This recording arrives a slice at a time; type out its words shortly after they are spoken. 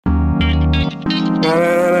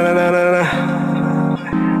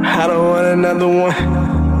another one.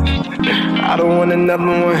 I don't want another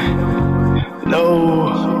one.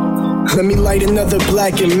 No. Let me light another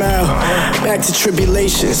black and mild. Back to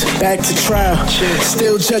tribulations, back to trial.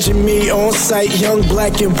 Still judging me on sight, young,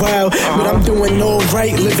 black and wild. But I'm doing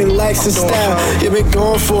alright, living lax in style. You been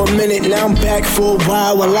gone for a minute, now I'm back for a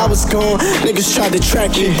while. While I was gone, niggas tried to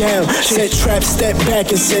track me down. Said trap, step back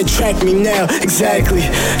and said track me now. Exactly,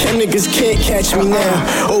 y'all niggas can't catch me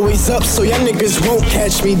now. Always up, so y'all niggas won't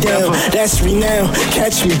catch me down. That's renown,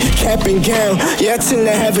 catch me, cap and gown. Yeah, I tend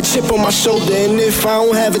to have a chip on my shoulder. And if I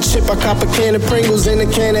don't have a chip, I cop a can of Pringles and a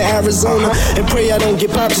can of Arizona. And pray I don't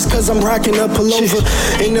get popped just cause I'm rocking a pullover.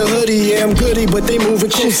 In the hoodie, yeah, I'm goody, but they moving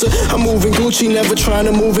closer. I'm moving Gucci, never trying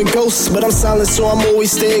to move in ghosts. But I'm silent, so I'm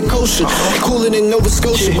always staying kosher. Cooler than Nova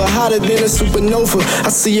Scotia, but hotter than a supernova. I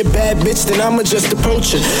see a bad bitch, then I'ma just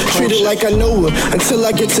approach her. Treat her like I know her, until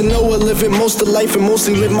I get to know her. Living most of life and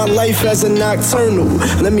mostly live my life as a nocturnal.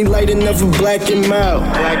 Let me light another black and mild.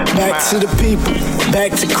 Back to the people,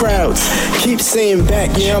 back to crowds. Keep saying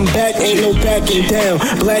back, yeah, I'm back, ain't no backing down.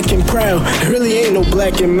 Black and proud, really ain't no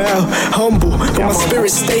black and mild. Humble, but my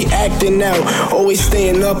spirit stay acting out. Always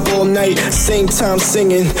staying up all night, same time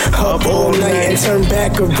singing. Up all night and turn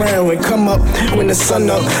back around and come up when the sun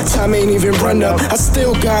up. Time ain't even run up. I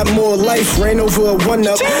still got more life, ran over a one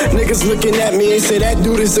up. Niggas looking at me and say that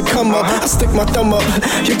dude is a come up. I stick my thumb up,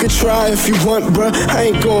 you could try if you want, bruh. I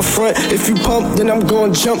ain't going front, if you pump then I'm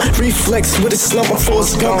going jump. Reflex with a slump, I'm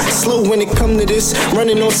Forrest Gump. Slow when it come to this,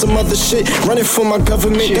 running on some other shit. Running for my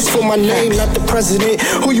government, that's for my name, not the president.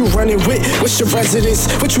 Who you running with? What's your residence?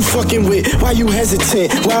 What you fucking with? Why you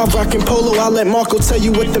hesitant? While rockin' polo, I'll let Marco tell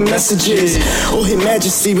you what the message is. Oh, His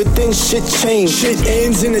Majesty, but then shit change. Shit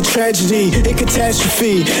ends in a tragedy, in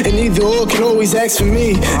catastrophe. And either or can always ask for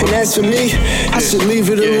me. And as for me, I should leave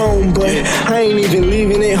it alone. But I ain't even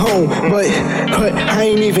leaving it home. But I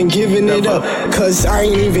ain't even giving it up. Cause I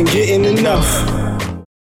ain't even getting enough.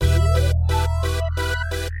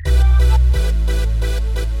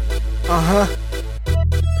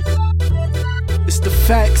 It's the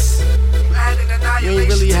facts. You ain't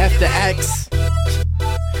really have to ask.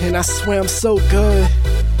 And I swear I'm so good.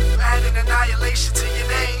 Adding annihilation to your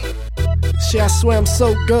name. Shit, I swear I'm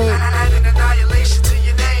so good. Adding annihilation to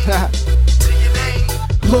your name.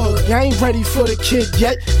 Look, I ain't ready for the kid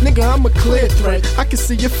yet. Nigga, I'm a clear threat. I can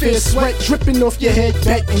see your fierce sweat dripping off your head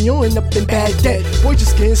back, and you end up in Baghdad. Boy,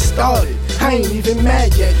 just getting started. I ain't even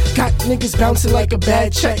mad yet. Got niggas bouncing like a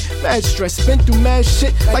bad check. Mad stress, been through mad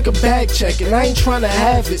shit like a bag check. And I ain't trying to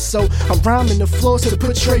have it, so I'm rhyming the floors to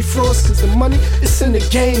portray flaws. Cause the money is in the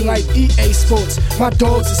game like EA Sports. My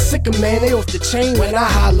dogs are sicker, man, they off the chain when I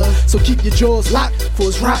holler. So keep your jaws locked, for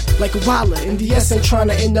it's rock like a waller. NDS ain't trying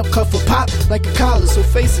to end up cut for pop like a collar. So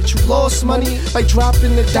face it, you lost money like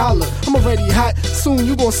dropping the dollar. I'm already hot, soon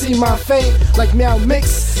you gon' see my fame. Like Meow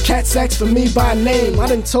Mix, cats ask for me by name. I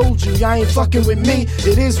done told you, y'all ain't fucking with me.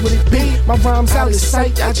 It is what it be, my rhymes out of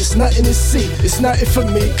sight, I just nothing to see. It's nothing for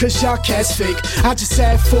me, cause y'all cats fake. I just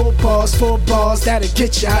add 4 bars that'll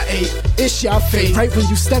get y'all 8. It's y'all fate. Right when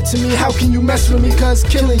you step to me, how can you mess with me? Cause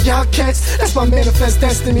killing y'all cats, that's my manifest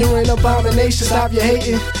destiny. You're an abomination, stop your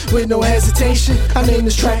hating with no hesitation. I name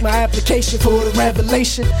this track my application for the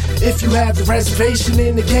revelation. If you have the reservation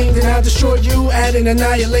in the game, then I'll destroy you, adding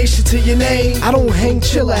annihilation to your name. I don't hang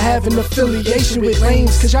chill or have an affiliation with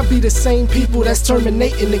lames, cause y'all be the same people that's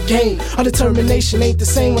terminating the game. Our determination ain't the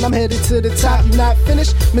same when I'm headed to the top. You not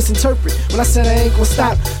finished? Misinterpret when I said I ain't gon'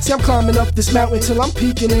 stop. See, I'm climbing up this mountain till I'm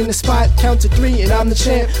peaking in the spot. Count to 3 and I'm the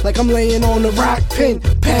champ, like I'm laying on the rock pen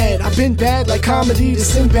pad. I've been bad like comedy to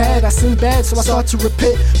sin bad. I sin bad, so I start to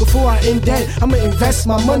repent before I end that. I'ma invest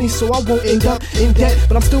my money so I won't end up in debt,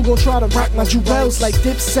 but I'm still gonna try to rock my jewels like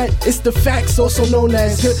Dipset. It's the facts, also known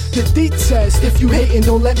as the D-test. If you hating,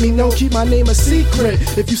 don't let me know, keep my name a secret.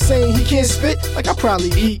 If you saying he can't spit, like I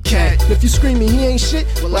probably eat cat. And if you screaming he ain't shit,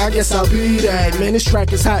 well I guess I'll be that. Man, this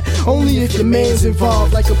track is hot, only if your man's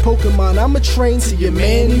involved. Like a Pokemon, I'ma train till your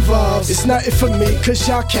man evolves. It's nothing for me, cause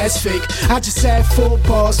y'all cats fake. I just add 4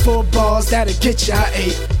 bars that'll get y'all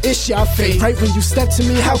 8. It's y'all fate. Right when you step to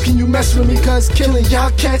me, how can you mess with me? Cause killing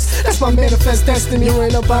y'all cats, that's my manifest destiny. You're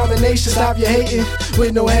an abomination, stop your hating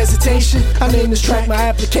with no hesitation. I name this track my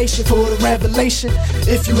application for the revelation.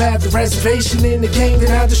 If you have the reservation in the game,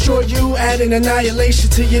 then I'll destroy you, adding annihilation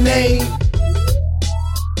to your name.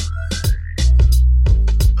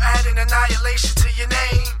 Adding annihilation to your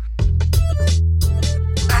name.